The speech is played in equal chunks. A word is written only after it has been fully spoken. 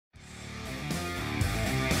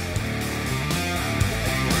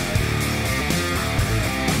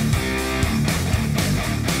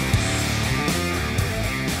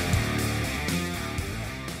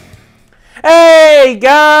Hey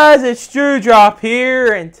guys, it's Drewdrop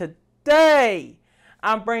here, and today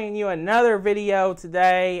I'm bringing you another video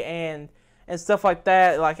today and stuff like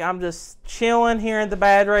that. Like, I'm just chilling here in the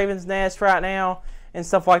Bad Raven's Nest right now and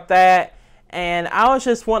stuff like that. And I was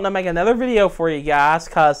just wanting to make another video for you guys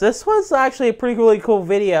because this was actually a pretty really cool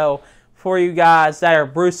video for you guys that are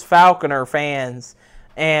Bruce Falcouner fans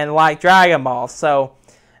and like Dragon Ball. So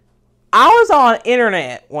I was on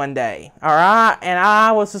internet one day, alright, and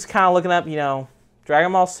I was just kind of looking up,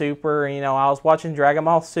 Dragon Ball Super. I was watching Dragon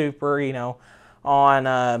Ball Super,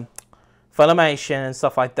 on Funimation and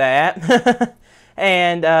stuff like that.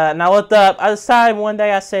 and I looked up, I decided one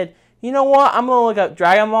day, I said, you know what, I'm going to look up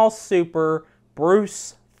Dragon Ball Super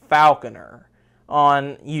Bruce Falcouner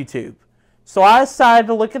on YouTube. So I decided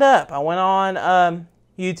to look it up. I went on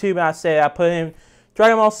YouTube and I put in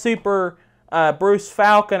Dragon Ball Super Bruce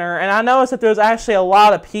Falcouner, and I noticed that there's actually a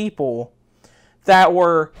lot of people that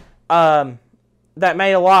were that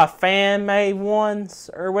made a lot of fan-made ones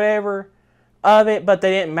or whatever of it, but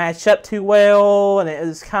they didn't match up too well, and it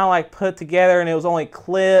was kind of like put together, and it was only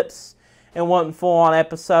clips and wasn't full-on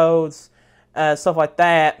episodes, stuff like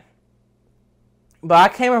that. But I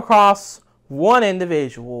came across one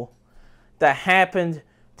individual that happened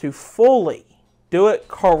to fully do it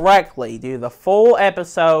correctly, do the full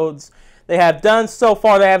episodes. They have done so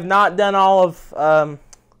far. They have not done all of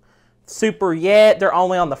Super yet. They're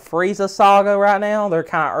only on the Frieza saga right now. They're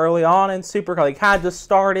kind of early on in Super because they kind of just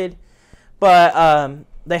started. But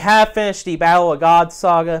they have finished the Battle of God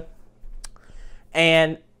saga.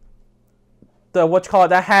 And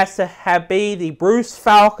that has to be the Bruce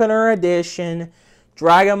Falcouner Edition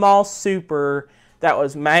Dragon Ball Super that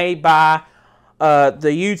was made by the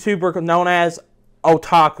YouTuber known as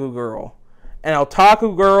OtakuGirl. And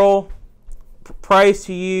OtakuGirl, praise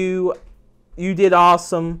to you. You did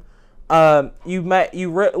awesome. Literally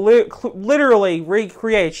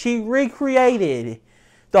recreated. She recreated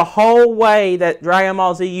the whole way that Dragon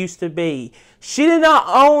Ball Z used to be. She did not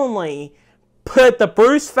only put the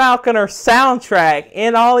Bruce Falcouner soundtrack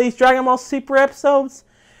in all these Dragon Ball Super episodes,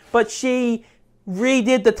 but she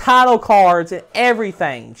redid the title cards and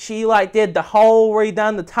everything. She did the whole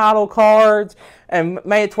redone the title cards and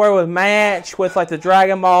made it to where it would match with the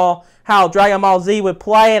Dragon Ball, how Dragon Ball Z would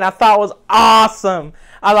play, and I thought it was awesome.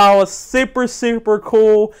 I thought it was super, super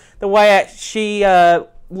cool the way that she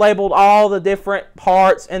labeled all the different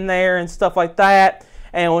parts in there and stuff like that.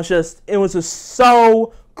 And it was just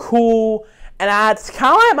so cool. And it's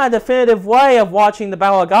kind of like my definitive way of watching the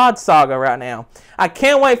Battle of God saga right now. I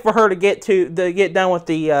can't wait for her to get done with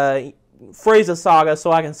the Frieza saga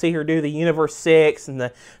so I can see her do the Universe 6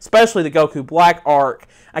 and especially the Goku Black arc.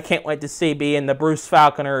 I can't wait to see be in the Bruce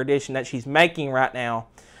Falcouner edition that she's making right now.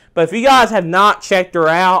 But if you guys have not checked her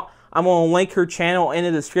out, I'm going to link her channel in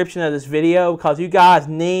the description of this video because you guys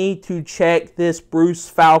need to check this Bruce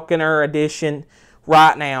Falcouner edition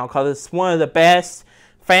right now because it's one of the best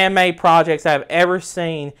fan-made projects I've ever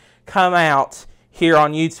seen come out here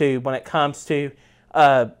on YouTube when it comes to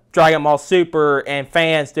Dragon Ball Super and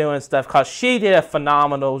fans doing stuff because she did a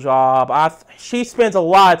phenomenal job. She spends a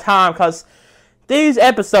lot of time because these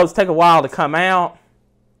episodes take a while to come out.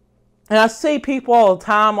 And I see people all the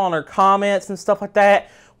time on her comments and stuff like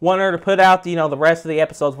that want her to put out the rest of the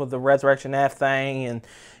episodes with the Resurrection F thing and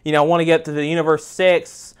want to get to the Universe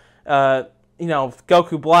 6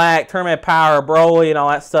 Goku Black, Tournament Power, Broly, and all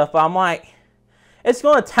that stuff. But I'm like, it's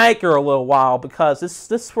going to take her a little while because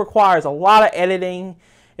this requires a lot of editing.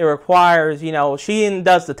 It requires, she even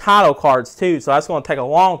does the title cards too, so that's going to take a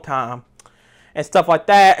long time and stuff like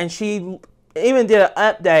that. And she even did an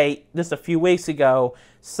update just a few weeks ago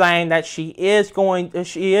saying that she is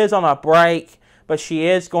on a break, but she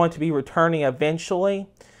is going to be returning eventually.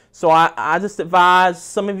 So I just advise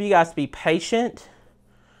some of you guys to be patient.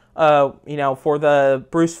 For the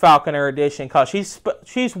Bruce Falcouner edition, because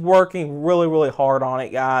she's working really, really hard on it,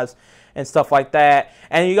 guys, and stuff like that.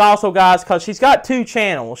 And you also, guys, because she's got two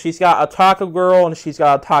channels. She's got OtakuGirl and she's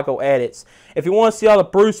got Otakuedits. If you want to see all the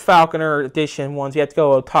Bruce Falcouner edition ones, you have to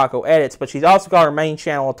go to Otakuedits. But she's also got her main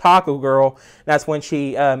channel, OtakuGirl. That's when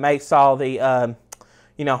she makes all the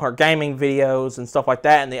her gaming videos and stuff like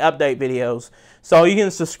that and the update videos. So you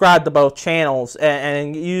can subscribe to both channels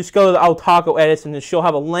and you just go to the Otakuedits and she'll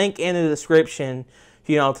have a link in the description,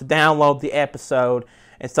 to download the episode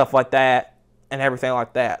and stuff like that and everything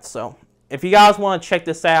like that. So if you guys want to check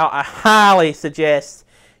this out, I highly suggest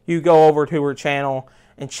you go over to her channel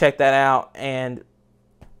and check that out. And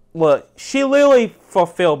look, she literally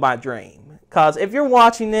fulfilled my dream. Because if you're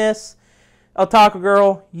watching this,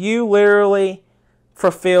 OtakuGirl, you literally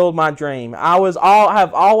fulfilled my dream. I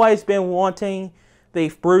have always been wanting the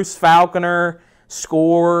Bruce Falcouner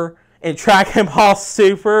score in Dragon Ball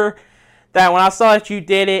Super, that when I saw that you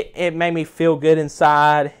did it, it made me feel good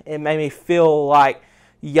inside. It made me feel like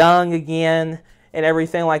young again and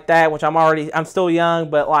everything like that, which I'm still young,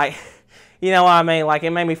 but like, you know what I mean? Like, it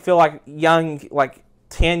made me feel like young, like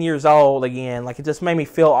 10 years old again. Like, it just made me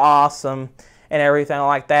feel awesome and everything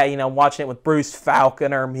like that, you know, watching it with Bruce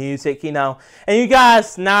Falconer music, you know. And you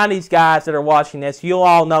guys, 90s guys that are watching this, you'll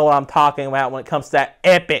all know what I'm talking about when it comes to that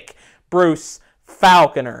epic Bruce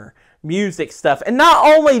Falconer music stuff. And not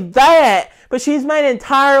only that, but she's made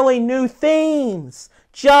entirely new themes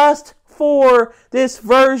just for this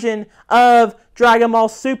version of Dragon Ball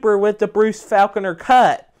Super with the Bruce Falconer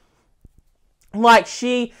cut. Like,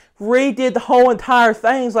 she redid the whole entire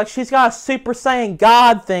thing. Like, she's got a Super Saiyan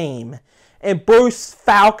God theme and Bruce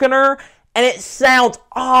Falconer, and it sounds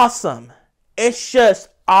awesome. It's just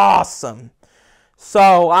awesome.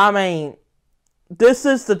 So, I mean, this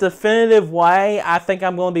is the definitive way I think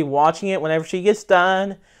I'm going to be watching it whenever she gets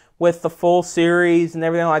done with the full series and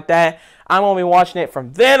everything like that. I'm going to be watching it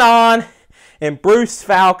from then on in Bruce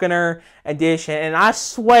Falconer Edition. And I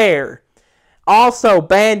swear, also,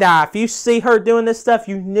 Bandai, if you see her doing this stuff,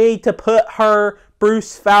 you need to put her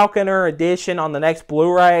Bruce Falconer Edition on the next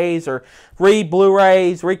Blu-rays or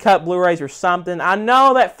re-Blu-rays, recut Blu-rays or something. I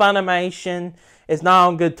know that Funimation is not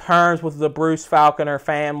on good terms with the Bruce Falconer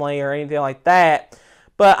family or anything like that.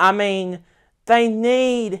 But, I mean, they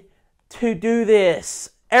need to do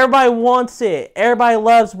this. Everybody wants it. Everybody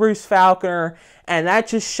loves Bruce Falconer. And that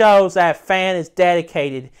just shows that a fan is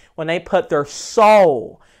dedicated when they put their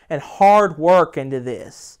soul and hard work into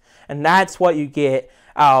this. And that's what you get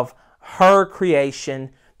out of her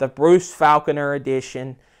creation, the Bruce Falconer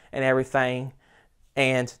Edition and everything.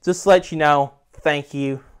 And just to let you know, thank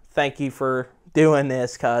you. Thank you for doing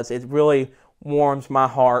this, because it really warms my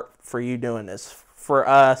heart for you doing this. For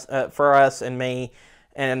us and me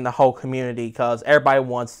and the whole community, because everybody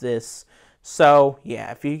wants this. So,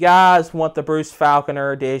 yeah, if you guys want the Bruce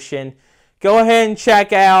Falconer Edition, go ahead and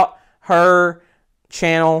check out her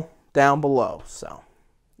channel down below. So,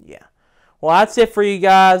 yeah. Well, that's it for you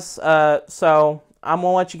guys. So, I'm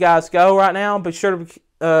going to let you guys go right now. Be sure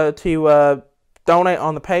to donate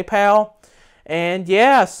on the PayPal. And,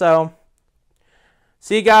 yeah, so,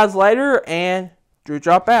 see you guys later, and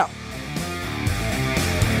Drewdrop out.